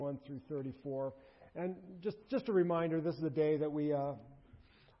31 through 34. And just a reminder, this is a day that we,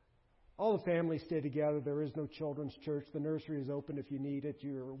 all the families stay together. There is no children's church. The nursery is open if you need it.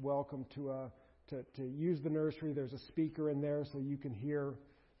 You're welcome to use the nursery. There's a speaker in there so you can hear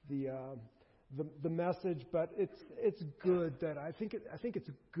the message. But it's good that I think it's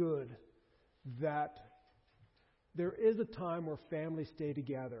good that there is a time where families stay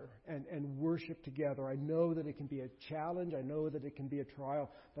together and worship together. I know that it can be a challenge. I know that it can be a trial.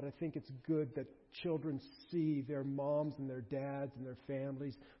 But I think it's good that children see their moms and their dads and their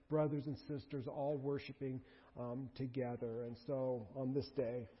families, brothers and sisters, all worshiping together. And so on this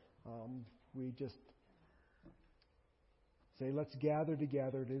day, we just say, let's gather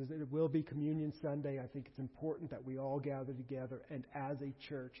together. It will be Communion Sunday. I think it's important that we all gather together and as a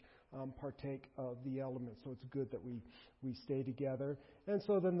church partake of the elements. So it's good that we stay together. And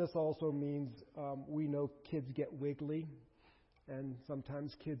so then this also means we know kids get wiggly and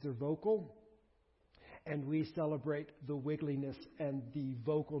sometimes kids are vocal. And we celebrate the wiggliness and the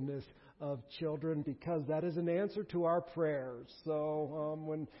vocalness of children because that is an answer to our prayers. So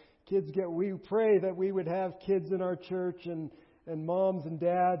when kids we pray that we would have kids in our church and moms and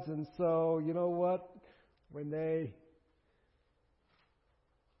dads. And so, you know what? When they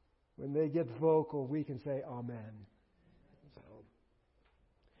get vocal, we can say amen. So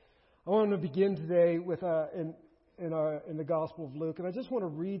I want to begin today with in the Gospel of Luke, and I just want to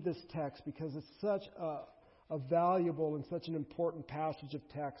read this text because it's such a valuable and such an important passage of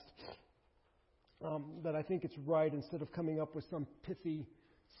text that I think it's right, instead of coming up with some pithy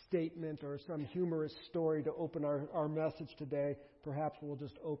statement or some humorous story to open our message today, perhaps we'll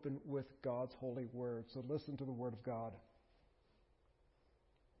just open with God's holy word. So listen to the word of God.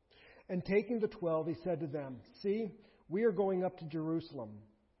 And taking the 12, he said to them, "See, we are going up to Jerusalem,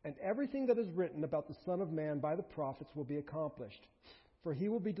 and everything that is written about the Son of Man by the prophets will be accomplished. For he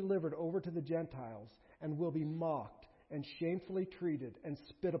will be delivered over to the Gentiles, and will be mocked, and shamefully treated, and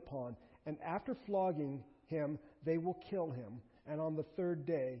spit upon. And after flogging him, they will kill him, and on the third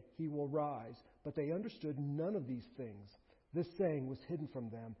day he will rise." But they understood none of these things. This saying was hidden from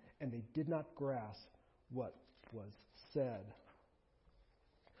them, and they did not grasp what was said.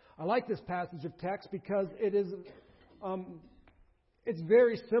 I like this passage of text because it is, it's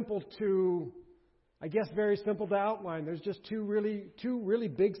very simple to outline. There's just two really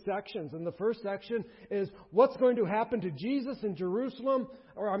big sections. And the first section is what's going to happen to Jesus in Jerusalem,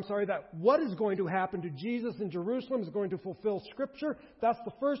 what is going to happen to Jesus in Jerusalem is going to fulfill Scripture. That's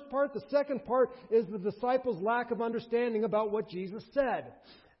the first part. The second part is the disciples' lack of understanding about what Jesus said.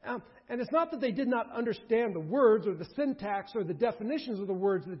 And it's not that they did not understand the words or the syntax or the definitions of the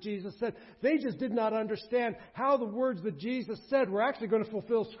words that Jesus said. They just did not understand how the words that Jesus said were actually going to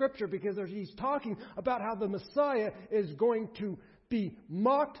fulfill Scripture, because he's talking about how the Messiah is going to be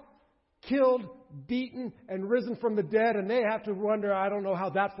mocked, killed, beaten, and risen from the dead. And they have to wonder, I don't know how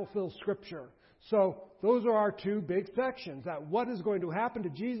that fulfills Scripture. So those are our two big sections. That what is going to happen to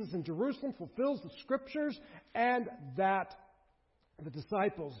Jesus in Jerusalem fulfills the Scriptures, and that the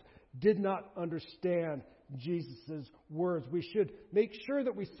disciples did not understand Jesus' words. We should make sure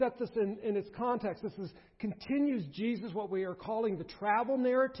that we set this in its context. This continues Jesus, what we are calling the travel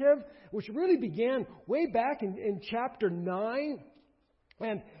narrative, which really began way back in chapter 9.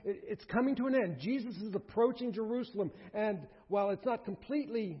 And it's coming to an end. Jesus is approaching Jerusalem. And while it's not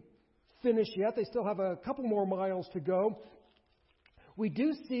completely finished yet, they still have a couple more miles to go. We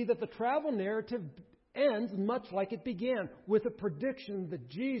do see that the travel narrative ends much like it began, with a prediction that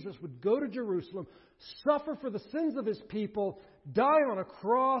Jesus would go to Jerusalem, suffer for the sins of his people, die on a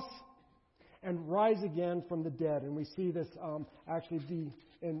cross, and rise again from the dead. And we see this actually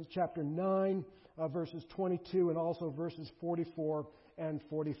in chapter 9, verses 22, and also verses 44 and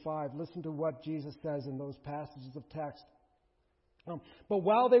 45. Listen to what Jesus says in those passages of text. But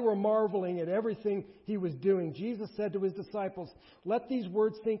while they were marveling at everything he was doing, Jesus said to his disciples, "Let these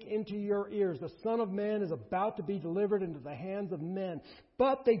words sink into your ears. The Son of Man is about to be delivered into the hands of men."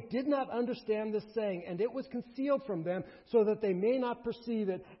 But they did not understand this saying, and it was concealed from them so that they may not perceive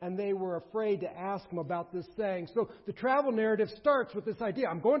it, and they were afraid to ask him about this saying. So the travel narrative starts with this idea: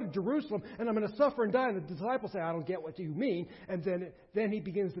 I'm going to Jerusalem, and I'm going to suffer and die. And the disciples say, "I don't get what you mean." And then he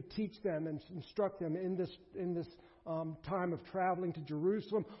begins to teach them and instruct them in this time of traveling to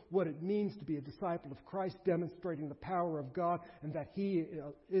Jerusalem, what it means to be a disciple of Christ, demonstrating the power of God, and that he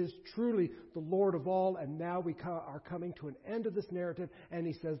is truly the Lord of all. And now we are coming to an end of this narrative, and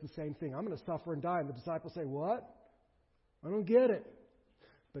he says the same thing: I'm going to suffer and die. And the disciples say, "What? I don't get it."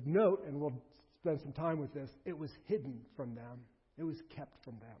 But note, and we'll spend some time with this, it was hidden from them. It was kept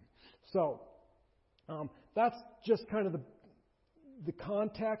from them. So that's just kind of the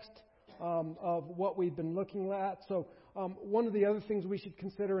context of what we've been looking at. So one of the other things we should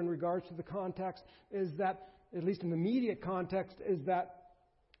consider in regards to the context is that, at least in the immediate context, is that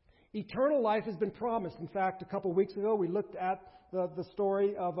eternal life has been promised. In fact, a couple of weeks ago, we looked at the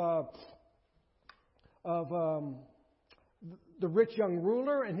story of the rich young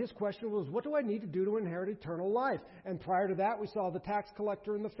ruler, and his question was, what do I need to do to inherit eternal life? And prior to that, we saw the tax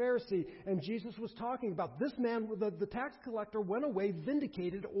collector and the Pharisee, and Jesus was talking about this man, the tax collector went away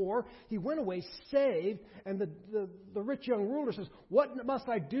vindicated, or he went away saved, and the rich young ruler says, what must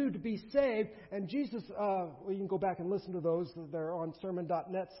I do to be saved? And Jesus, you can go back and listen to those. They're on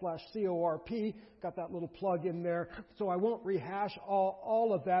sermon.net/CORP. Got that little plug in there, so I won't rehash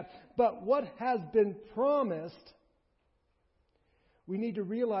all of that. But what has been promised, we need to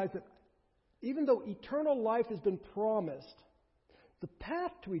realize that even though eternal life has been promised, the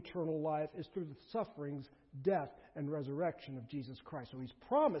path to eternal life is through the sufferings, death, and resurrection of Jesus Christ. So He's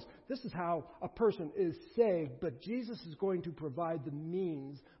promised this is how a person is saved, but Jesus is going to provide the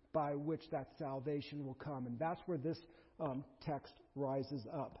means by which that salvation will come. And that's where this text rises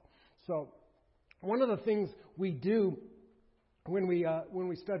up. So one of the things we do when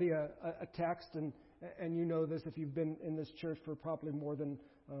we study a text, and you know this if you've been in this church for probably more than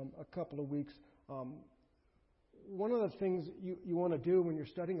a couple of weeks, one of the things you want to do when you're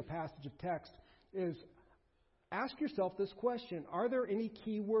studying a passage of text is ask yourself this question: are there any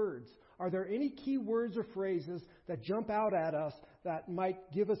key words? Are there any key words or phrases that jump out at us that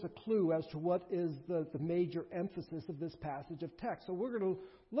might give us a clue as to what is the major emphasis of this passage of text? So we're going to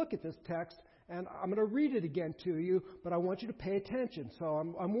look at this text, and I'm going to read it again to you, but I want you to pay attention. So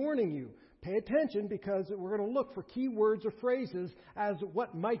I'm warning you. Pay attention, because we're going to look for key words or phrases as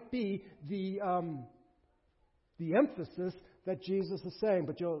what might be the emphasis that Jesus is saying.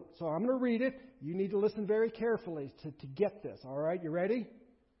 So I'm going to read it. You need to listen very carefully to get this. All right, you ready?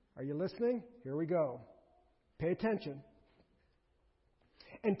 Are you listening? Here we go. Pay attention.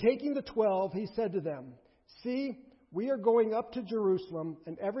 And taking the 12, He said to them, "See, we are going up to Jerusalem,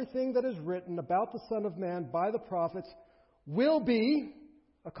 and everything that is written about the Son of Man by the prophets will be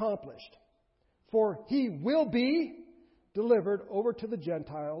accomplished. For He will be delivered over to the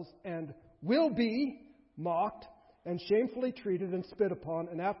Gentiles, and will be mocked and shamefully treated and spit upon,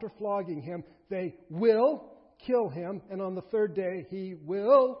 and after flogging Him, they will kill Him, and on the third day He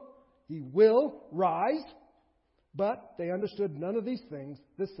will rise." But they understood none of these things.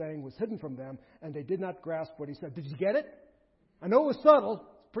 This saying was hidden from them, and they did not grasp what He said. Did you get it? I know it was subtle.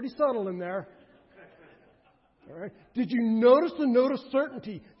 It's pretty subtle in there. All right. Did you notice the note of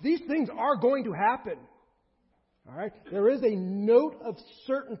certainty? These things are going to happen. All right. There is a note of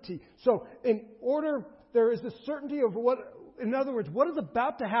certainty. So there is a certainty of what, in other words, what is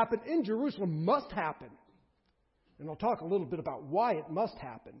about to happen in Jerusalem must happen. And I'll talk a little bit about why it must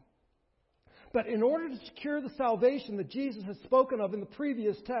happen. But in order to secure the salvation that Jesus has spoken of in the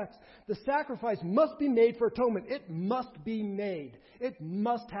previous text, the sacrifice must be made for atonement. It must be made. It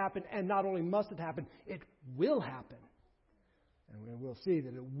must happen. And not only must it happen, it will happen. And we'll see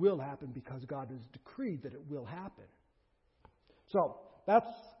that it will happen because God has decreed that it will happen. So that's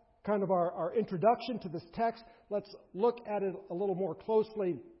kind of our introduction to this text. Let's look at it a little more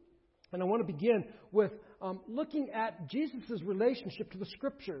closely. And I want to begin with looking at Jesus' relationship to the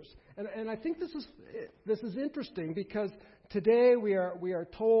Scriptures. And I think this is interesting, because today we are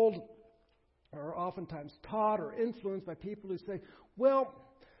told, or oftentimes taught or influenced by people who say, well,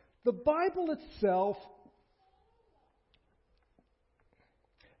 the Bible itself,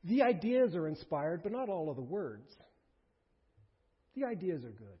 the ideas are inspired, but not all of the words. The ideas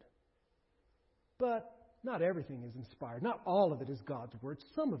are good, but not everything is inspired. Not all of it is God's Word.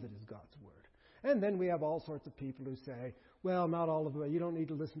 Some of it is God's Word. And then we have all sorts of people who say, well, not all of it. You don't need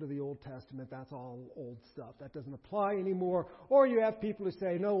to listen to the Old Testament. That's all old stuff. That doesn't apply anymore. Or you have people who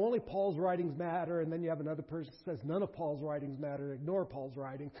say, no, only Paul's writings matter. And then you have another person who says, none of Paul's writings matter. Ignore Paul's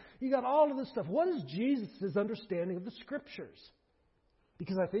writings. You got all of this stuff. What is Jesus' understanding of the Scriptures?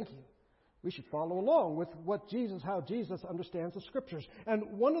 Because I think we should follow along with how Jesus understands the Scriptures. And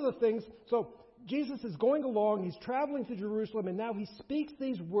one of the things, so Jesus is going along, He's traveling to Jerusalem, and now He speaks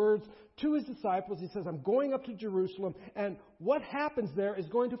these words to His disciples. He says, I'm going up to Jerusalem, and what happens there is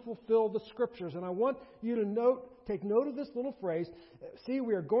going to fulfill the Scriptures. And I want you to take note of this little phrase. See,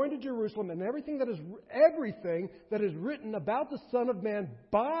 we are going to Jerusalem, and everything that is written about the Son of Man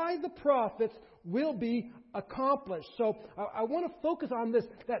by the prophets will be accomplished. So I want to focus on this,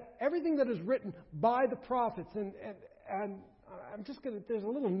 that everything that is written by the prophets, and I'm just going to, there's a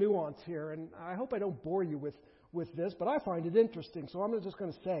little nuance here, and I hope I don't bore you with this, but I find it interesting, so I'm just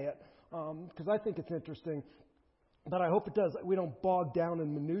going to say it, because I think it's interesting. But I hope it does. We don't bog down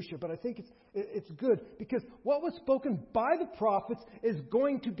in minutia. But I think it's good because what was spoken by the prophets is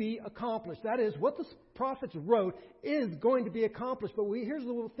going to be accomplished. That is, what the prophets wrote is going to be accomplished. But here's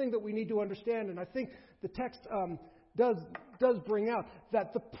the little thing that we need to understand, and I think the text does bring out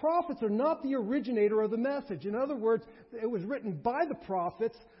that the prophets are not the originator of the message. In other words, it was written by the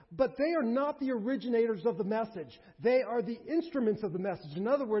prophets, but they are not the originators of the message. They are the instruments of the message. In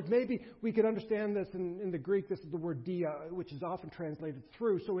other words, maybe we could understand this in the Greek. This is the word dia, which is often translated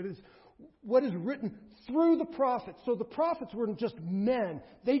through. So it is what is written through the prophets. So the prophets weren't just men.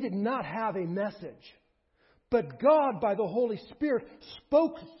 They did not have a message. But God, by the Holy Spirit,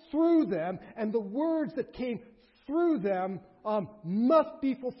 spoke through them, and the words that came through them must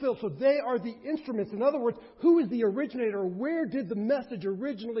be fulfilled. So they are the instruments. In other words, who is the originator? Where did the message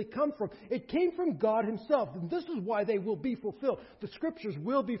originally come from? It came from God Himself. And this is why they will be fulfilled. The Scriptures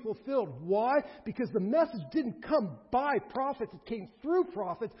will be fulfilled. Why? Because the message didn't come by prophets. It came through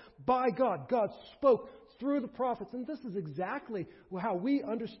prophets by God. God spoke through the prophets. And this is exactly how we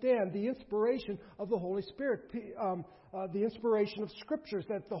understand the inspiration of the Holy Spirit. The inspiration of Scriptures.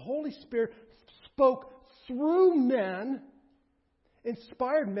 That the Holy Spirit spoke through men,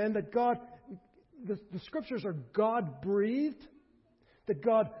 inspired men, that God, the Scriptures are God-breathed, that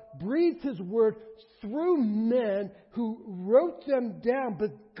God breathed His Word through men who wrote them down,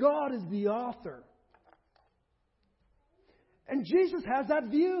 but God is the author. And Jesus has that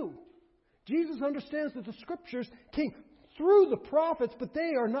view. Jesus understands that the Scriptures came through the prophets, but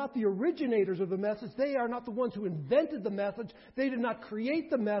they are not the originators of the message. They are not the ones who invented the message. They did not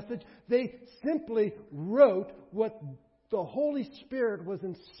create the message. They simply wrote what the Holy Spirit was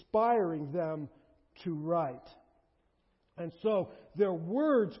inspiring them to write. And so their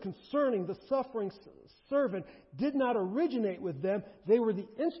words concerning the suffering servant did not originate with them. They were the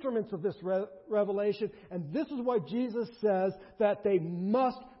instruments of this revelation. And this is why Jesus says that they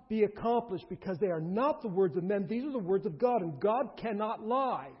must be accomplished, because they are not the words of men. These are the words of God, and God cannot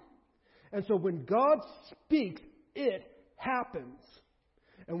lie. And so when God speaks, it happens.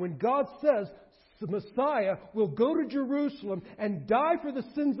 And when God says the Messiah will go to Jerusalem and die for the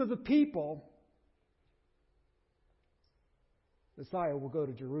sins of the people, Messiah will go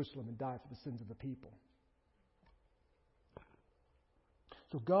to Jerusalem and die for the sins of the people.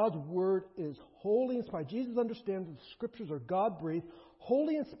 So God's Word is wholly inspired. Jesus understands that the Scriptures are God-breathed,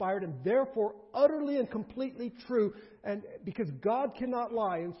 wholly inspired, and therefore utterly and completely true. And because God cannot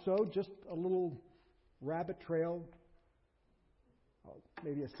lie. And so just a little rabbit trail,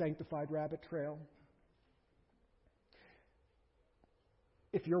 maybe a sanctified rabbit trail.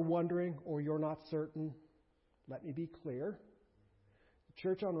 If you're wondering or you're not certain, let me be clear. The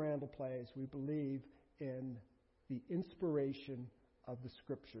Church on Randall Place, we believe in the inspiration of the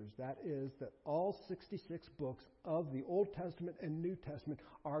Scriptures. That is, that all 66 books of the Old Testament and New Testament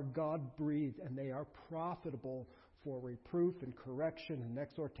are God-breathed, and they are profitable for reproof and correction and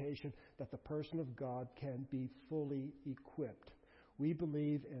exhortation, that the person of God can be fully equipped. We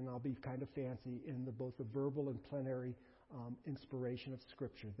believe, and I'll be kind of fancy, in both the verbal and plenary inspiration of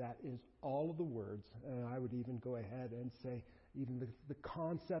Scripture. That is all of the words, and I would even go ahead and say even the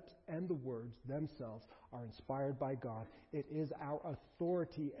concepts and the words themselves are inspired by God. It is our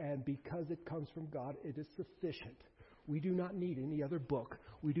authority, and because it comes from God, it is sufficient. We do not need any other book.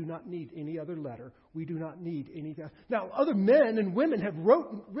 We do not need any other letter. We do not need any... Now, other men and women have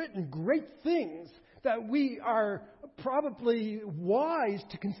written great things that we are probably wise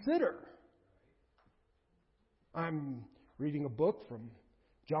to consider. I'm reading a book from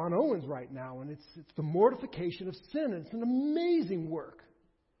John Owens right now, and it's The Mortification of Sin. It's an amazing work.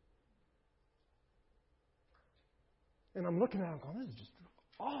 And I'm looking at it and going, this is just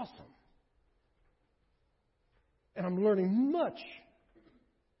awesome. And I'm learning much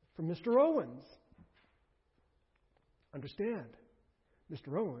from Mr. Owens. Understand,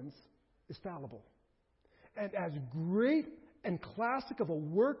 Mr. Owens is fallible. And as great and classic of a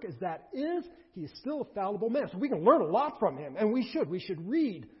work as that is, he is still a fallible man. So we can learn a lot from him, and we should. We should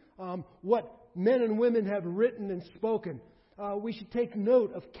read what men and women have written and spoken. We should take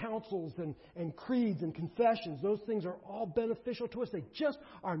note of councils and creeds and confessions. Those things are all beneficial to us. They just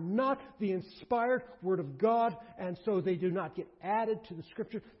are not the inspired Word of God, and so they do not get added to the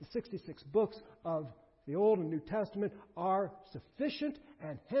Scripture. The 66 books of the Old and New Testament are sufficient,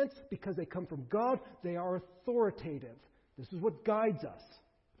 and hence, because they come from God, they are authoritative. This is what guides us.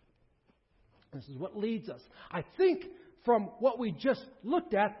 This is what leads us. I think from what we just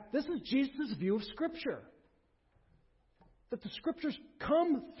looked at, this is Jesus' view of Scripture. that the Scriptures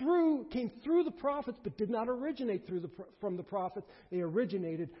came through the prophets, but did not originate from the prophets. They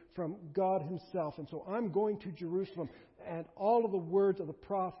originated from God Himself. And so I'm going to Jerusalem, and all of the words of the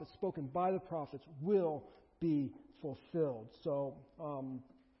prophets, spoken by the prophets, will be fulfilled. So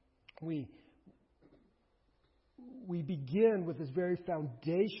we begin with this very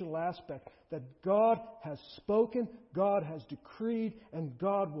foundational aspect that God has spoken, God has decreed, and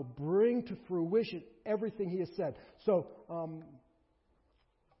God will bring to fruition everything He has said. So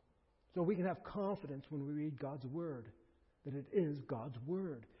we can have confidence when we read God's Word, that it is God's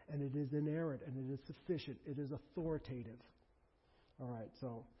Word, and it is inerrant, and it is sufficient, it is authoritative. All right,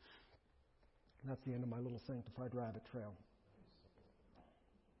 so that's the end of my little sanctified rabbit trail.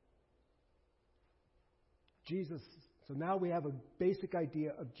 Jesus, so now we have a basic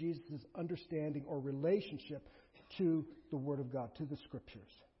idea of Jesus' understanding or relationship to the Word of God, to the Scriptures.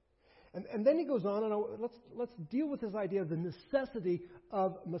 And then he goes on, and let's deal with this idea of the necessity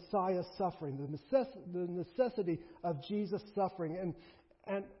of Messiah's suffering, the necessity of Jesus' suffering.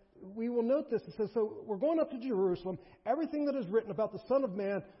 And we will note this. It says, so we're going up to Jerusalem. Everything that is written about the Son of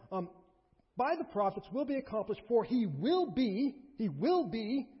Man by the prophets will be accomplished, for He will be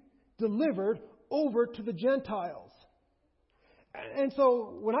delivered over to the Gentiles. And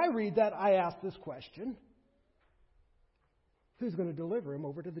so when I read that, I ask this question: who's going to deliver Him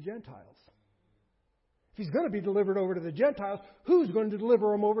over to the Gentiles? If He's going to be delivered over to the Gentiles, who's going to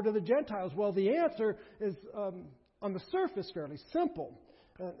deliver Him over to the Gentiles? Well, the answer is, on the surface, fairly simple.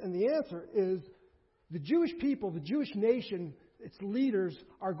 And the answer is the Jewish people, the Jewish nation, its leaders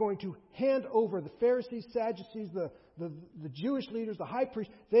are going to hand over the Pharisees, Sadducees, the Jewish leaders, the high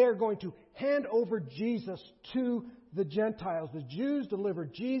priest. They are going to hand over Jesus to the Gentiles. The Jews deliver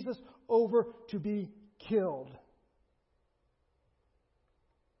Jesus over to be killed.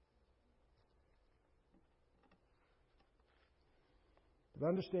 But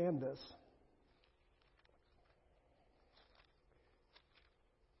understand this.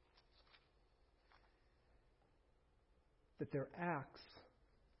 That their actions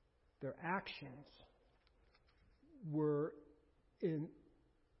were in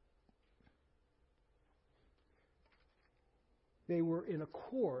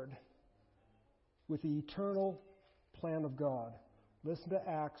accord with the eternal plan of God. Listen to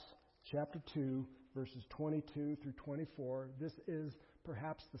Acts chapter 2, verses 22 through 24. This is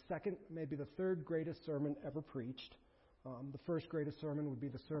perhaps the second, maybe the third greatest sermon ever preached. The first greatest sermon would be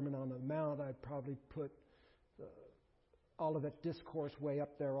the Sermon on the Mount. I'd probably put Olivet Discourse way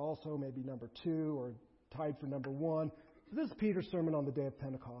up there also, maybe number 2 or tied for number 1. This is Peter's sermon on the day of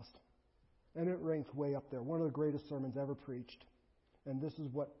Pentecost, and it ranks way up there. One of the greatest sermons ever preached. And this is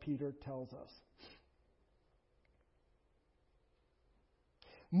what Peter tells us.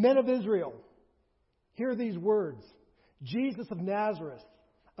 Men of Israel, hear these words. Jesus of Nazareth,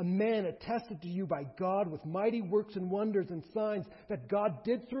 a man attested to you by God with mighty works and wonders and signs that God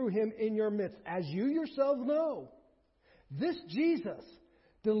did through Him in your midst, as you yourselves know. This Jesus,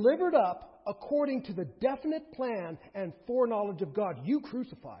 delivered up according to the definite plan and foreknowledge of God, you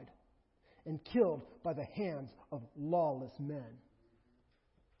crucified and killed by the hands of lawless men.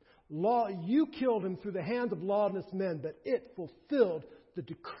 You killed Him through the hands of lawless men, but it fulfilled the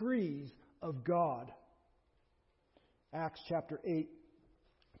decrees of God. Acts chapter 8,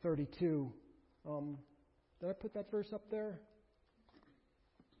 32. Did I put that verse up there?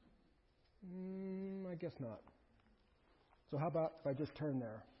 I guess not. So how about if I just turn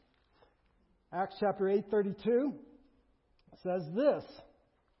there? Acts chapter 8, 32 says this.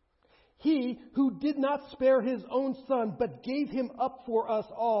 He who did not spare His own Son, but gave Him up for us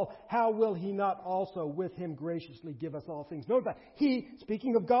all, how will He not also with Him graciously give us all things? Note that He,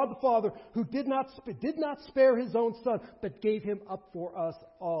 speaking of God the Father, who did not spare His own Son, but gave Him up for us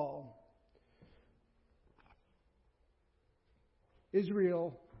all.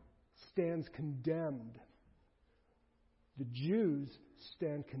 Israel stands condemned. The Jews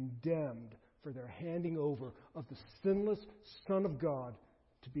stand condemned for their handing over of the sinless Son of God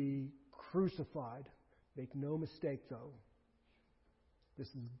to be crucified. Make no mistake, though. This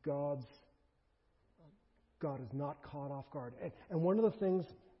is God is not caught off guard. And one of the things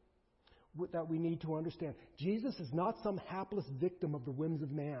that we need to understand, Jesus is not some hapless victim of the whims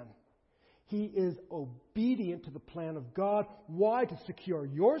of man. He is obedient to the plan of God. Why? To secure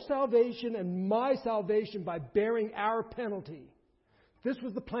your salvation and my salvation by bearing our penalty. This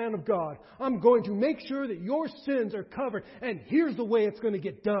was the plan of God. I'm going to make sure that your sins are covered, and here's the way it's going to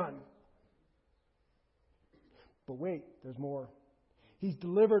get done. But wait, there's more. He's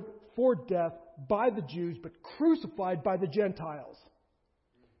delivered for death by the Jews, but crucified by the Gentiles.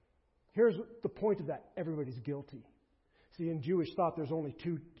 Here's the point of that. Everybody's guilty. See, in Jewish thought, there's only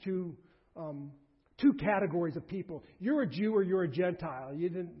two categories of people. You're a Jew or you're a Gentile.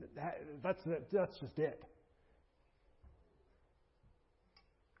 That's just it.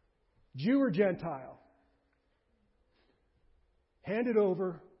 Jew or Gentile. Handed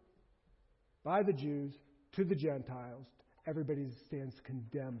over by the Jews to the Gentiles. Everybody stands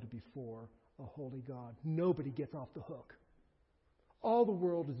condemned before a holy God. Nobody gets off the hook. All the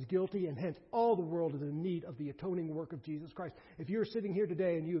world is guilty, and hence all the world is in need of the atoning work of Jesus Christ. If you're sitting here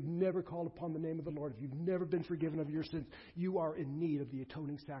today and you have never called upon the name of the Lord, if you've never been forgiven of your sins, you are in need of the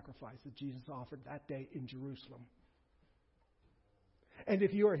atoning sacrifice that Jesus offered that day in Jerusalem. And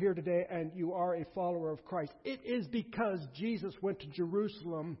if you are here today and you are a follower of Christ, it is because Jesus went to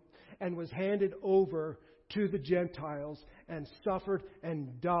Jerusalem and was handed over to the Gentiles and suffered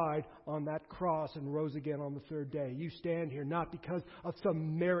and died on that cross and rose again on the third day. You stand here not because of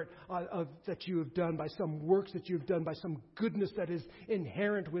some merit that you have done, by some works that you have done, by some goodness that is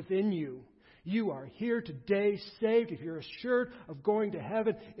inherent within you. You are here today saved. If you're assured of going to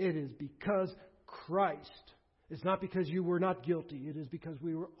heaven, it is because Christ. It's not because you were not guilty. It is because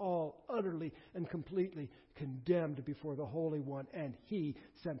we were all utterly and completely condemned before the Holy One, and He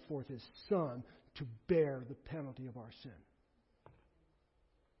sent forth His Son to bear the penalty of our sin.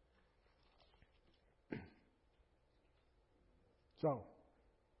 So,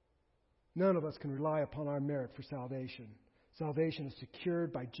 none of us can rely upon our merit for salvation. Salvation is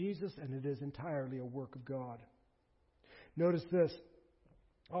secured by Jesus, and it is entirely a work of God. Notice this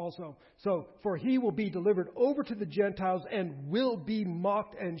also. So, for He will be delivered over to the Gentiles and will be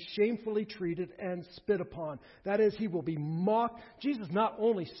mocked and shamefully treated and spit upon. That is, He will be mocked. Jesus not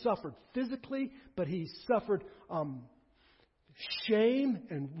only suffered physically, but He suffered shame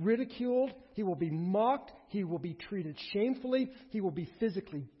and ridiculed. He will be mocked. He will be treated shamefully. He will be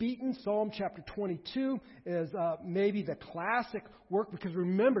physically beaten. Psalm chapter 22 is maybe the classic work, because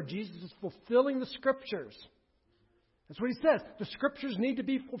remember, Jesus is fulfilling the Scriptures. That's what He says. The Scriptures need to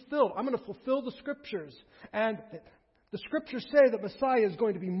be fulfilled. I'm going to fulfill the Scriptures. And the Scriptures say that Messiah is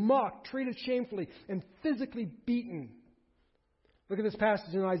going to be mocked, treated shamefully, and physically beaten. Look at this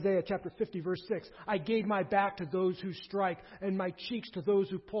passage in Isaiah chapter 50, verse 6. I gave my back to those who strike, and my cheeks to those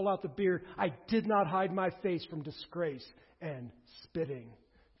who pull out the beard. I did not hide my face from disgrace and spitting.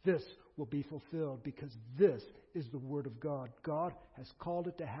 This will be fulfilled because this is the Word of God. God has called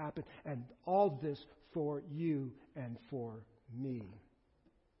it to happen, and all this for you and for me.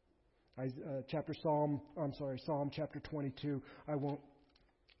 Psalm chapter 22. I won't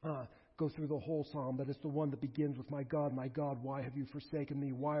go through the whole psalm, but it's the one that begins with, my God, why have you forsaken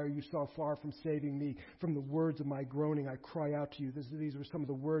me? Why are you so far from saving me? From the words of my groaning, I cry out to you. These were some of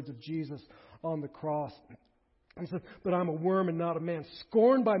the words of Jesus on the cross. He said, but I'm a worm and not a man,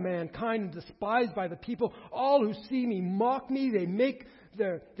 scorned by mankind and despised by the people. All who see me mock me. They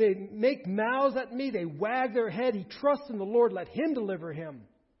make mouths at me. They wag their head. He trusts in the Lord. Let Him deliver him.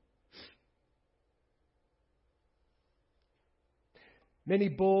 Many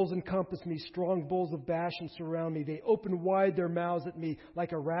bulls encompass me, strong bulls of Bashan surround me. They open wide their mouths at me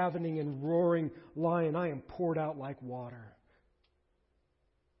like a ravening and roaring lion. I am poured out like water.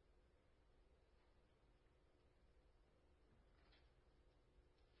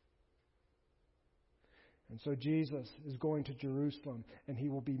 And so Jesus is going to Jerusalem, and He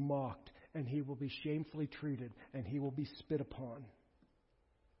will be mocked, and He will be shamefully treated, and He will be spit upon.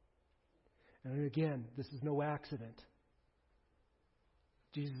 And again, this is no accident.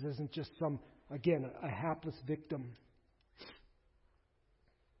 Jesus isn't just a hapless victim.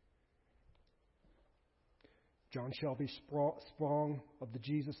 John Shelby Strong of the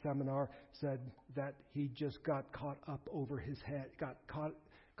Jesus Seminar said that he just got caught up over his head, got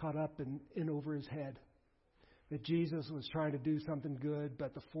caught up in over his head. That Jesus was trying to do something good,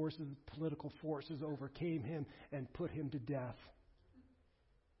 but the political forces overcame Him and put Him to death.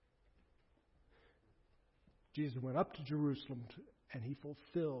 Jesus went up to Jerusalem and He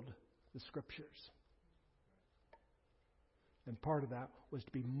fulfilled the Scriptures. And part of that was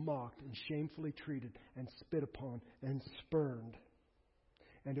to be mocked and shamefully treated and spit upon and spurned.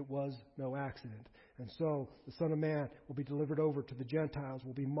 And it was no accident. And so the Son of Man will be delivered over to the Gentiles,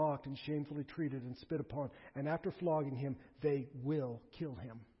 will be mocked and shamefully treated and spit upon. And after flogging Him, they will kill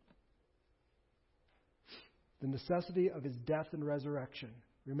Him. The necessity of His death and resurrection.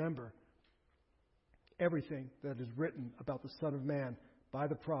 Remember, everything that is written about the Son of Man by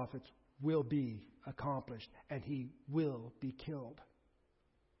the prophets will be accomplished, and He will be killed.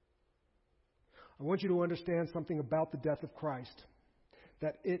 I want you to understand something about the death of Christ.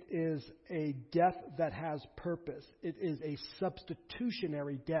 That it is a death that has purpose. It is a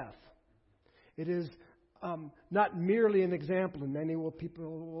substitutionary death. It is not merely an example, and many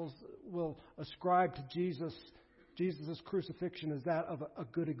people will ascribe to Jesus' crucifixion as that of a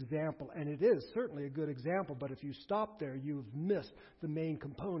good example, and it is certainly a good example, but if you stop there, you've missed the main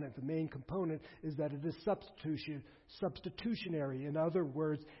component. The main component is that it is substitutionary. In other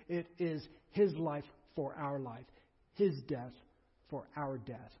words, it is His life for our life, His death for our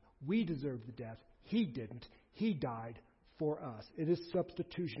death. We deserve the death. He didn't. He died for us. It is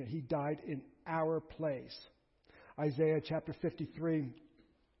substitutionary. He died in our place. Isaiah chapter 53,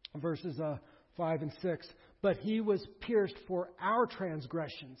 verses 5 and 6. But He was pierced for our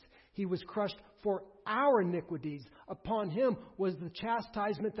transgressions. He was crushed for our iniquities. Upon Him was the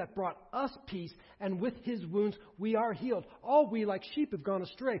chastisement that brought us peace, and with His wounds we are healed. All we like sheep have gone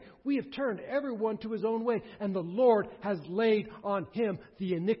astray. We have turned everyone to his own way, and the Lord has laid on Him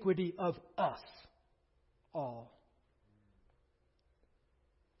the iniquity of us all.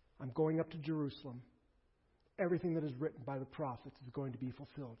 I'm going up to Jerusalem. Everything that is written by the prophets is going to be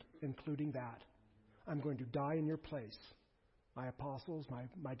fulfilled, including that. I'm going to die in your place. My apostles,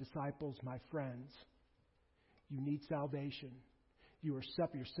 my disciples, my friends. You need salvation. Your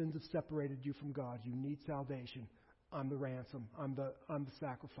sins have separated you from God. You need salvation. I'm the ransom. I'm the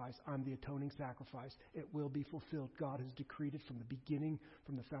sacrifice. I'm the atoning sacrifice. It will be fulfilled. God has decreed it from the beginning,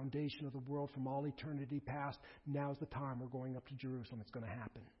 from the foundation of the world, from all eternity past. Now's the time we're going up to Jerusalem. It's going to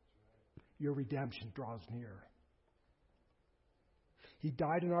happen. Your redemption draws near. He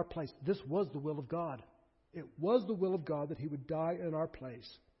died in our place. This was the will of God. It was the will of God that He would die in our place.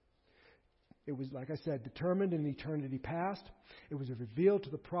 It was, like I said, determined in eternity past. It was revealed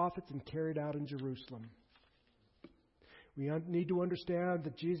to the prophets and carried out in Jerusalem. We need to understand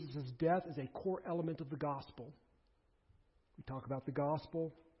that Jesus' death is a core element of the gospel. We talk about the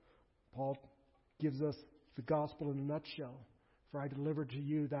gospel. Paul gives us the gospel in a nutshell. For I delivered to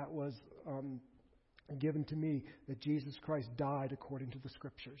you that was given to me, that Jesus Christ died according to the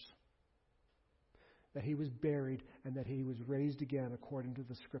Scriptures, that He was buried, and that He was raised again according to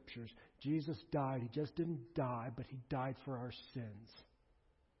the Scriptures. Jesus died. He just didn't die, but He died for our sins.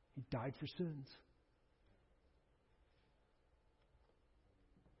 He died for sins.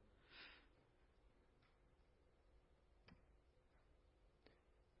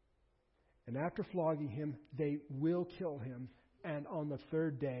 And after flogging Him, they will kill Him. And on the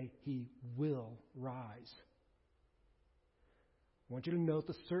third day, He will rise. I want you to note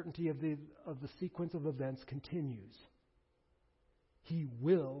the certainty of the sequence of events continues. He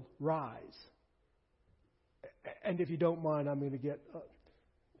will rise. And if you don't mind, I'm going to get...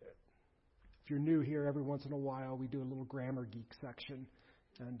 if you're new here, every once in a while, we do a little grammar geek section.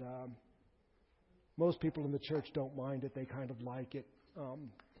 And most people in the church don't mind it. They kind of like it.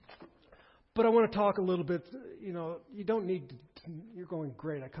 But I want to talk a little bit, you don't need to, you're going,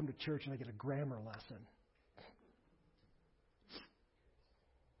 great, I come to church and I get a grammar lesson.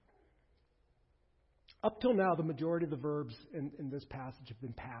 Up till now, the majority of the verbs in this passage have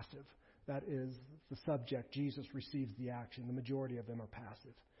been passive. That is, the subject, Jesus receives the action. The majority of them are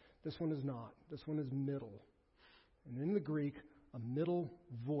passive. This one is not. This one is middle. And in the Greek, a middle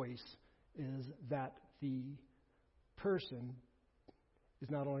voice is that the person is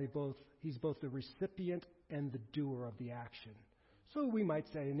not only he's both the recipient and the doer of the action. So we might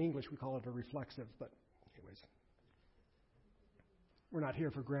say, in English, we call it a reflexive, but anyways, we're not here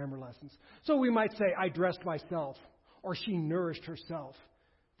for grammar lessons. So we might say, I dressed myself, or she nourished herself.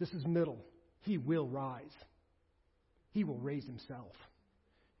 This is middle. He will rise. He will raise Himself.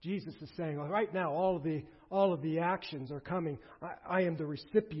 Jesus is saying, right now, all of the actions are coming. I am the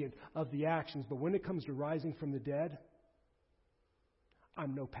recipient of the actions, but when it comes to rising from the dead,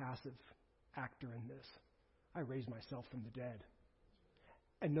 I'm no passive actor in this. I raise myself from the dead.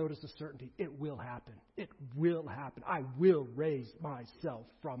 And notice the certainty. It will happen. It will happen. I will raise myself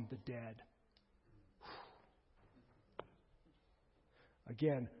from the dead.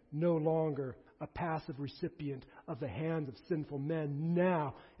 Again, no longer a passive recipient of the hands of sinful men.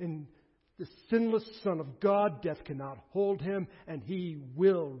 Now, in the sinless Son of God, death cannot hold Him, and He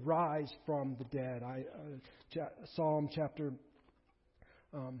will rise from the dead. Psalm chapter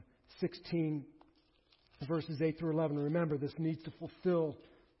 16, verses 8 through 11. Remember, this needs to fulfill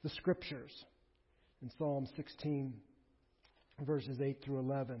the Scriptures. In Psalm 16, verses 8 through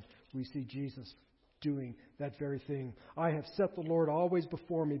 11, we see Jesus doing that very thing. I have set the Lord always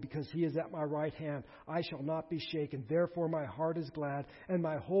before me, because he is at my right hand. I shall not be shaken. Therefore my heart is glad, and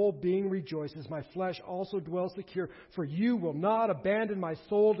my whole being rejoices. My flesh also dwells secure. For you will not abandon my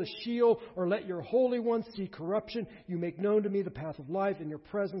soul to Sheol, or let your Holy One see corruption. You make known to me the path of life. In your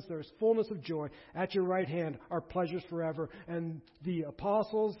presence there is fullness of joy. At your right hand are pleasures forever. And the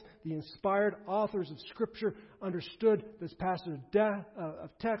apostles, the inspired authors of Scripture, understood this passage of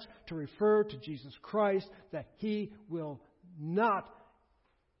text to refer to Jesus Christ, that he will not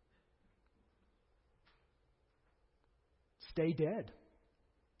stay dead.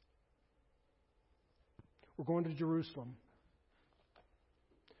 We're going to Jerusalem.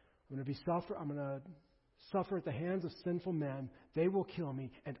 I'm going to suffer at the hands of sinful men. They will kill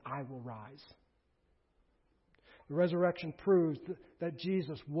me, and I will rise. The resurrection proves that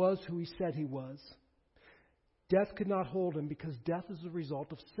Jesus was who he said he was. Death could not hold him, because death is the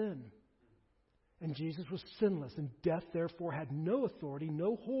result of sin. And Jesus was sinless, and death therefore had no authority,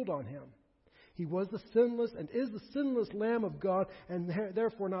 no hold on him. He was the sinless and is the sinless Lamb of God, and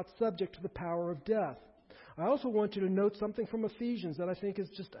therefore not subject to the power of death. I also want you to note something from Ephesians that I think is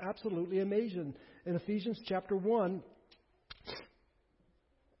just absolutely amazing. In Ephesians chapter 1,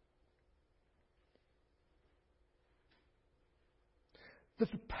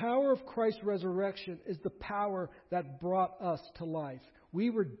 that the power of Christ's resurrection is the power that brought us to life. We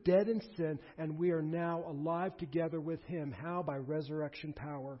were dead in sin, and we are now alive together with him. How? By resurrection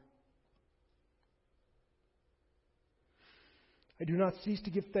power. I do not cease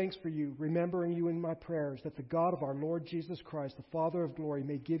to give thanks for you, remembering you in my prayers, that the God of our Lord Jesus Christ, the Father of glory,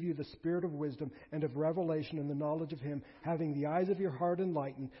 may give you the spirit of wisdom and of revelation in the knowledge of him, having the eyes of your heart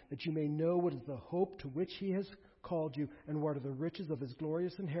enlightened, that you may know what is the hope to which he has called you, and what are the riches of his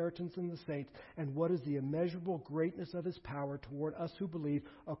glorious inheritance in the saints, and what is the immeasurable greatness of his power toward us who believe,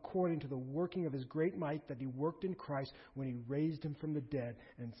 according to the working of his great might that he worked in Christ when he raised him from the dead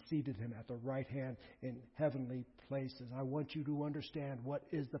and seated him at the right hand in heavenly places. I want you to understand what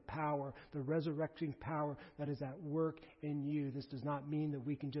is the power, the resurrecting power that is at work in you. This does not mean that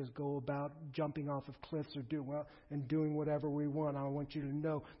we can just go about jumping off of cliffs or doing whatever we want. I want you to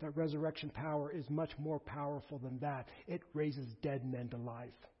know that resurrection power is much more powerful than that. It raises dead men to life.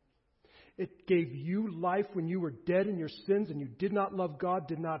 It gave you life when you were dead in your sins and you did not love God,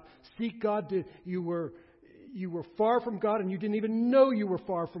 did not seek God. You were far from God, and you didn't even know you were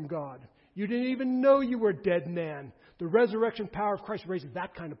far from God. You didn't even know you were a dead man. The resurrection power of Christ raises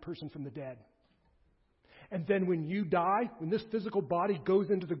that kind of person from the dead. And then when you die, when this physical body goes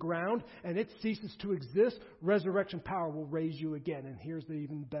into the ground and it ceases to exist, resurrection power will raise you again. And here's the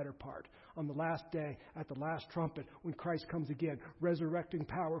even better part. On the last day, at the last trumpet, when Christ comes again, resurrecting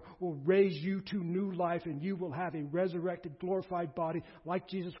power will raise you to new life, and you will have a resurrected, glorified body like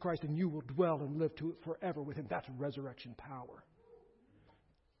Jesus Christ, and you will dwell and live to it forever with him. That's resurrection power.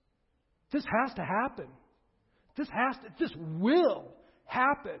 This has to happen. This will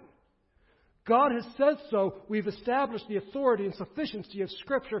happen. God has said so. We've established the authority and sufficiency of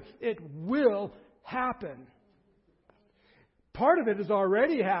Scripture. It will happen. Part of it has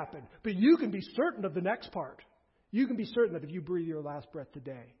already happened, but you can be certain of the next part. You can be certain that if you breathe your last breath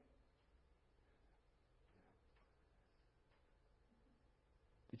today,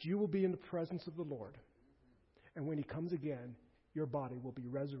 that you will be in the presence of the Lord. And when he comes again, your body will be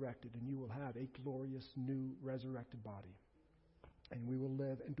resurrected, and you will have a glorious new resurrected body. And we will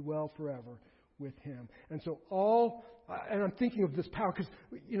live and dwell forever with him. And so and I'm thinking of this power because,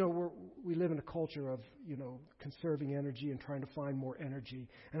 we live in a culture of, conserving energy and trying to find more energy.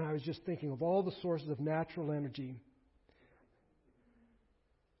 And I was just thinking of all the sources of natural energy.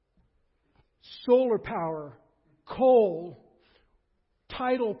 Solar power, coal,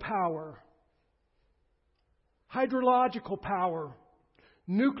 tidal power, hydrological power,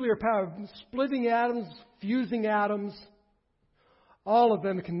 nuclear power, splitting atoms, fusing atoms. All of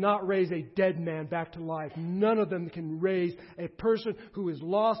them cannot raise a dead man back to life. None of them can raise a person who is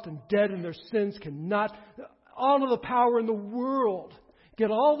lost and dead in their sins. Cannot. All of the power in the world. Get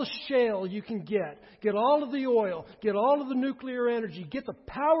all the shale you can get. Get all of the oil. Get all of the nuclear energy. Get the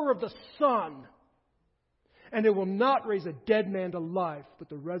power of the sun. And it will not raise a dead man to life. But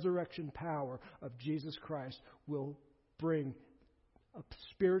the resurrection power of Jesus Christ will bring a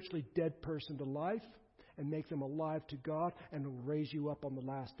spiritually dead person to life and make them alive to God, and will raise you up on the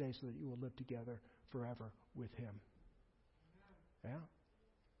last day so that you will live together forever with him. Yeah?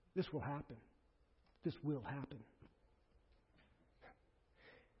 This will happen. This will happen.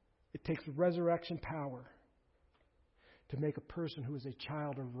 It takes resurrection power to make a person who is a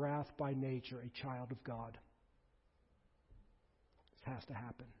child of wrath by nature a child of God. This has to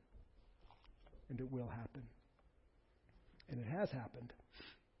happen. And it will happen. And it has happened.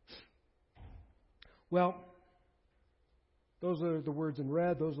 Well, those are the words in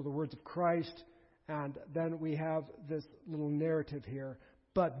red. Those are the words of Christ. And then we have this little narrative here.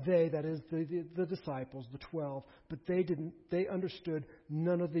 But they, that is the disciples, the 12, but they understood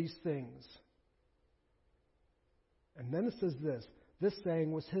none of these things. And then it says this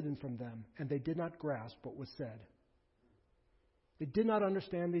saying was hidden from them, and they did not grasp what was said. They did not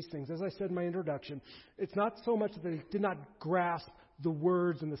understand these things. As I said in my introduction, it's not so much that they did not grasp the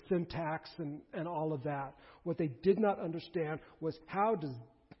words and the syntax and all of that. What they did not understand was how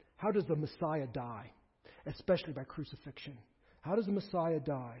does the Messiah die, especially by crucifixion. How does the Messiah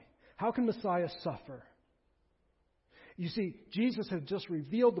die? How can Messiah suffer? You see, Jesus had just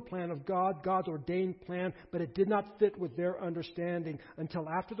revealed the plan of God, God's ordained plan, but it did not fit with their understanding until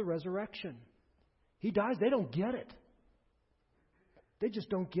after the resurrection. He dies, they don't get it. They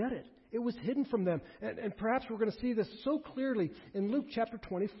just don't get it. It was hidden from them. And perhaps we're going to see this so clearly in Luke chapter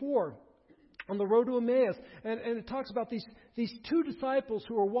 24. On the road to Emmaus. And it talks about these two disciples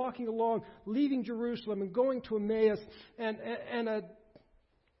who are walking along, leaving Jerusalem and going to Emmaus. And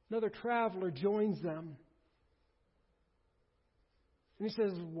another traveler joins them. And he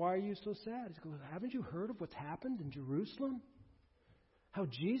says, "Why are you so sad?" He goes, "Haven't you heard of what's happened in Jerusalem? How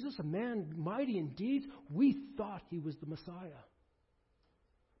Jesus, a man mighty in deeds, we thought he was the Messiah.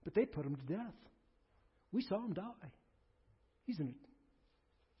 But they put him to death. We saw him die.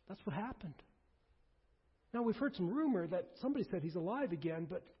 That's what happened. Now, we've heard some rumor that somebody said he's alive again,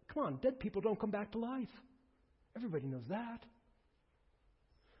 but come on, dead people don't come back to life. Everybody knows that."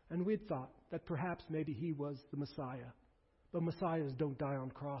 And we'd thought that perhaps maybe he was the Messiah. But Messiahs don't die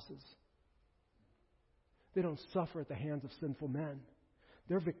on crosses. They don't suffer at the hands of sinful men.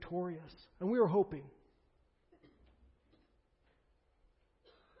 They're victorious. And we were hoping.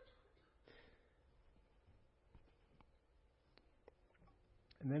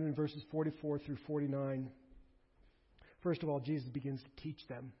 And then in verses 44 through 49, first of all, Jesus begins to teach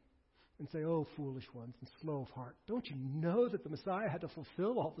them and say, "Oh, foolish ones and slow of heart, don't you know that the Messiah had to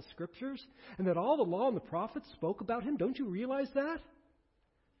fulfill all the Scriptures and that all the law and the prophets spoke about him? Don't you realize that?"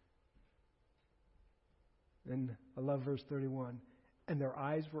 And I love verse 31. And their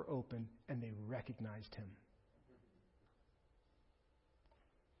eyes were open and they recognized him.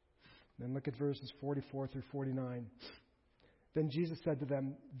 Then look at verses 44 through 49. Then Jesus said to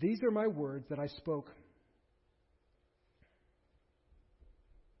them, "These are my words that I spoke.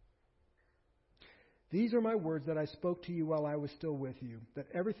 These are my words that I spoke to you while I was still with you, that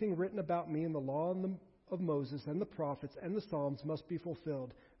everything written about me in the law of Moses and the prophets and the Psalms must be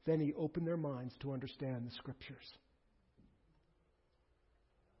fulfilled." Then he opened their minds to understand the Scriptures.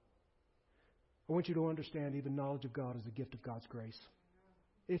 I want you to understand even knowledge of God is a gift of God's grace.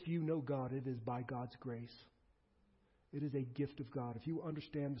 If you know God, it is by God's grace. It is a gift of God. If you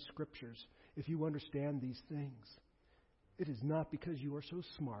understand the Scriptures, if you understand these things, it is not because you are so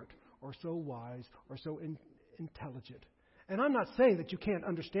smart or so wise or so intelligent. And I'm not saying that you can't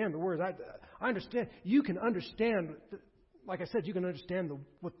understand the words. I understand. You can understand, like I said, you can understand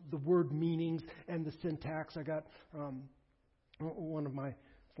what the word meanings and the syntax. I got one of my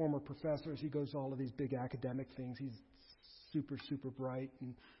former professors. He goes to all of these big academic things. He's super, super bright,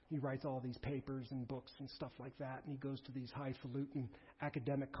 and he writes all these papers and books and stuff like that. And he goes to these highfalutin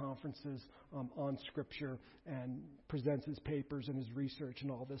academic conferences on Scripture and presents his papers and his research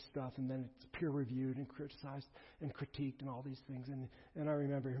and all this stuff. And then it's peer-reviewed and criticized and critiqued and all these things. And I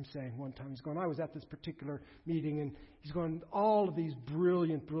remember him saying one time, he's going, I was at this particular meeting, and he's going, all of these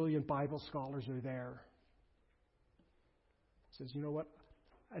brilliant, brilliant Bible scholars are there. He says, you know what?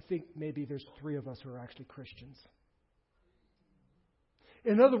 I think maybe there's 3 of us who are actually Christians.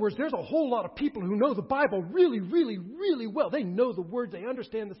 In other words, there's a whole lot of people who know the Bible really, really, really well. They know the words. They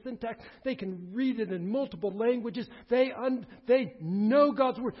understand the syntax. They can read it in multiple languages. They know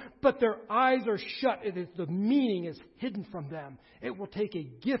God's Word, but their eyes are shut. The meaning is hidden from them. It will take a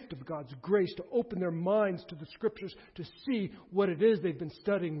gift of God's grace to open their minds to the Scriptures to see what it is they've been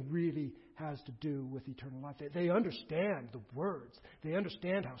studying really has to do with eternal life. They understand the words. They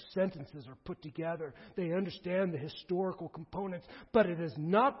understand how sentences are put together. They understand the historical components, but it has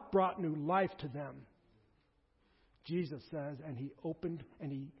not brought new life to them. Jesus says, and he opened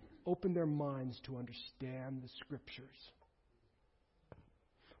their minds to understand the Scriptures.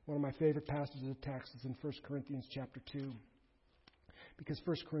 One of my favorite passages of text is in 1 Corinthians chapter 2. Because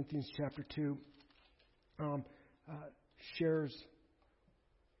 1 Corinthians chapter 2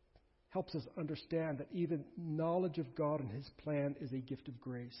 helps us understand that even knowledge of God and His plan is a gift of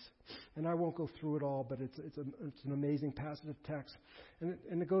grace. And I won't go through it all, but it's an amazing passage of text.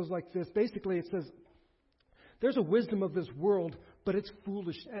 And it goes like this. Basically, it says, There's a wisdom of this world, but it's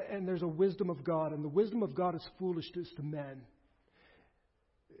foolish. And there's a wisdom of God, and the wisdom of God is foolishness to men.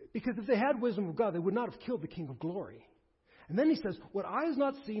 Because if they had wisdom of God, they would not have killed the King of Glory. And then he says, what eye has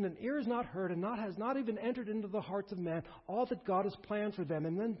not seen and ear has not heard and has not even entered into the hearts of man, all that God has planned for them.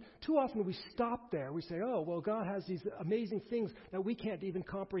 And then too often we stop there. We say, oh, well, God has these amazing things that we can't even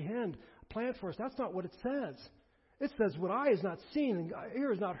comprehend, planned for us. That's not what it says. It says, what eye has not seen and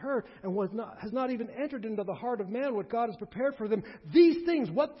ear has not heard and has not even entered into the heart of man what God has prepared for them. These things,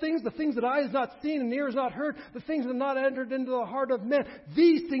 what things? The things that eye has not seen and ear has not heard, the things that have not entered into the heart of man.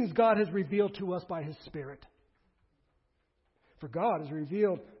 These things God has revealed to us by His Spirit. For God has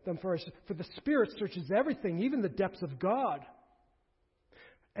revealed them for us. For the Spirit searches everything, even the depths of God.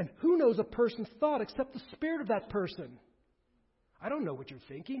 And who knows a person's thought except the spirit of that person? I don't know what you're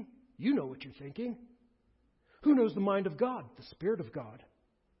thinking. You know what you're thinking. Who knows the mind of God? The Spirit of God.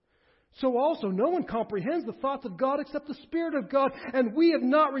 So also, no one comprehends the thoughts of God except the Spirit of God. And we have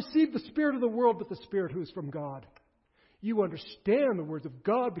not received the Spirit of the world, but the Spirit who is from God. You understand the words of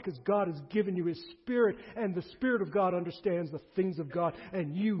God because God has given you His Spirit, and the Spirit of God understands the things of God.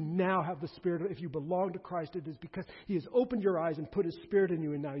 And you now have the Spirit. If you belong to Christ, it is because He has opened your eyes and put His Spirit in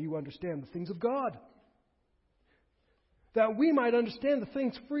you, and now you understand the things of God. That we might understand the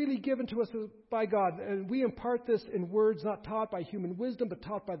things freely given to us by God. And we impart this in words not taught by human wisdom, but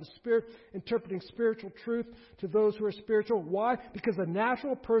taught by the Spirit, interpreting spiritual truth to those who are spiritual. Why? Because a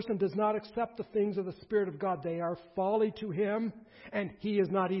natural person does not accept the things of the Spirit of God. They are folly to him, and he is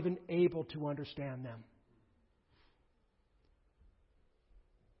not even able to understand them.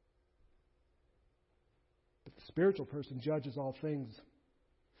 But the spiritual person judges all things.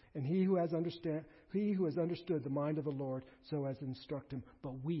 And he who has understood the mind of the Lord, so as to instruct him.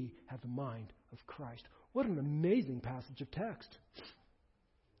 But we have the mind of Christ. What an amazing passage of text.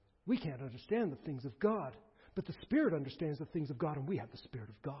 We can't understand the things of God, but the Spirit understands the things of God, and we have the Spirit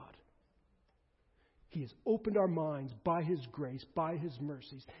of God. He has opened our minds by His grace, by His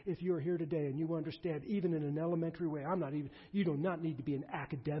mercies. If you are here today and you understand, even in an elementary way, you do not need to be an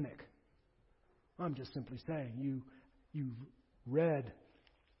academic. I'm just simply saying you've read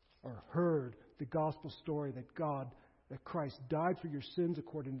or heard the gospel story that Christ died for your sins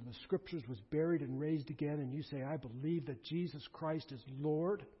according to the Scriptures, was buried and raised again, and you say, I believe that Jesus Christ is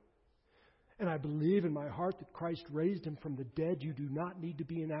Lord, and I believe in my heart that Christ raised Him from the dead, you do not need to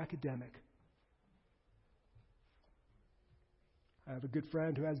be an academic. I have a good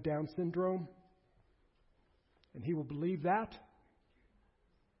friend who has Down syndrome, and he will believe that,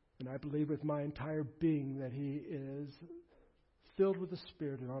 and I believe with my entire being that he is filled with the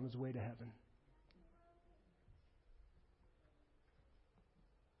Spirit and on his way to heaven.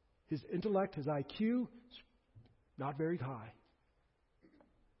 His intellect, his IQ, is not very high.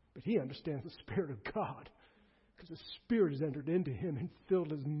 But he understands the Spirit of God because the Spirit has entered into him and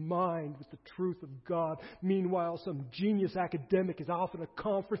filled his mind with the truth of God. Meanwhile, some genius academic is off at a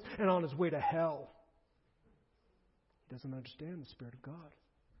conference and on his way to hell. He doesn't understand the Spirit of God.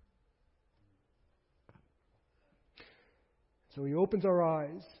 So He opens our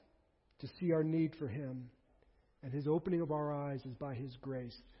eyes to see our need for Him. And His opening of our eyes is by His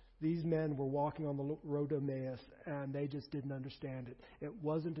grace. These men were walking on the road to Emmaus, and they just didn't understand it. It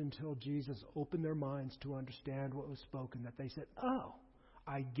wasn't until Jesus opened their minds to understand what was spoken that they said, oh,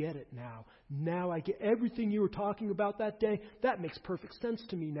 I get it now. Now I get everything you were talking about that day. That makes perfect sense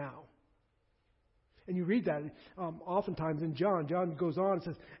to me now. And you read that oftentimes in John. John goes on and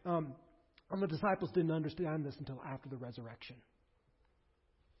says, and the disciples didn't understand this until after the resurrection.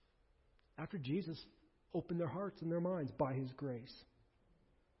 After Jesus opened their hearts and their minds by His grace.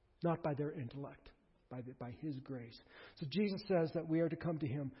 Not by their intellect, by His grace. So Jesus says that we are to come to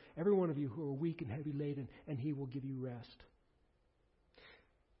Him, every one of you who are weak and heavy laden, and He will give you rest.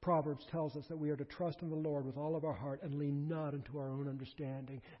 Proverbs tells us that we are to trust in the Lord with all of our heart and lean not into our own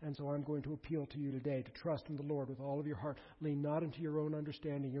understanding. And so I'm going to appeal to you today to trust in the Lord with all of your heart. Lean not into your own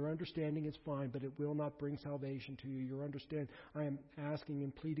understanding. Your understanding is fine, but it will not bring salvation to you. I am asking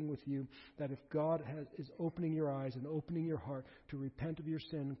and pleading with you that if God is opening your eyes and opening your heart to repent of your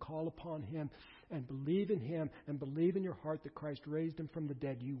sin and call upon Him and believe in Him and believe in your heart that Christ raised Him from the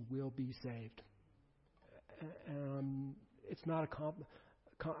dead, you will be saved. It's not a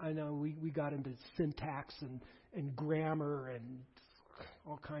I know we got into syntax and grammar and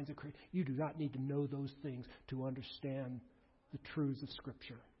all kinds of crazy. You do not need to know those things to understand the truths of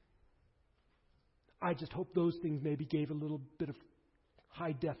Scripture. I just hope those things maybe gave a little bit of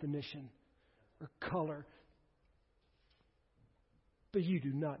high definition or color. But you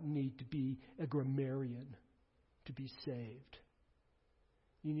do not need to be a grammarian to be saved.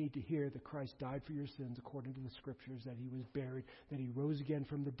 You need to hear that Christ died for your sins according to the Scriptures, that He was buried, that He rose again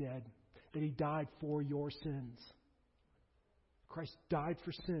from the dead, that He died for your sins. Christ died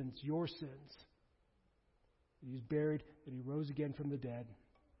for sins, your sins. He was buried, that He rose again from the dead.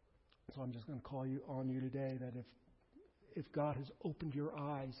 So I'm just going to call on you today that if God has opened your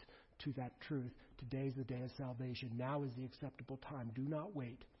eyes to that truth, today is the day of salvation. Now is the acceptable time. Do not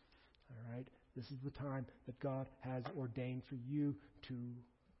wait. All right? This is the time that God has ordained for you to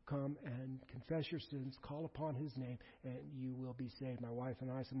come and confess your sins, call upon His name, and you will be saved. My wife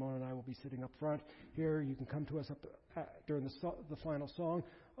and I, Simone and I, will be sitting up front here. You can come to us up during the final song.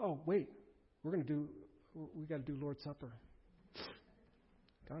 Oh, wait, we got to do Lord's Supper.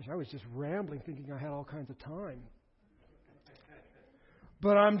 Gosh, I was just rambling, thinking I had all kinds of time.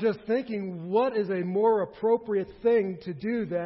 But I'm just thinking, what is a more appropriate thing to do than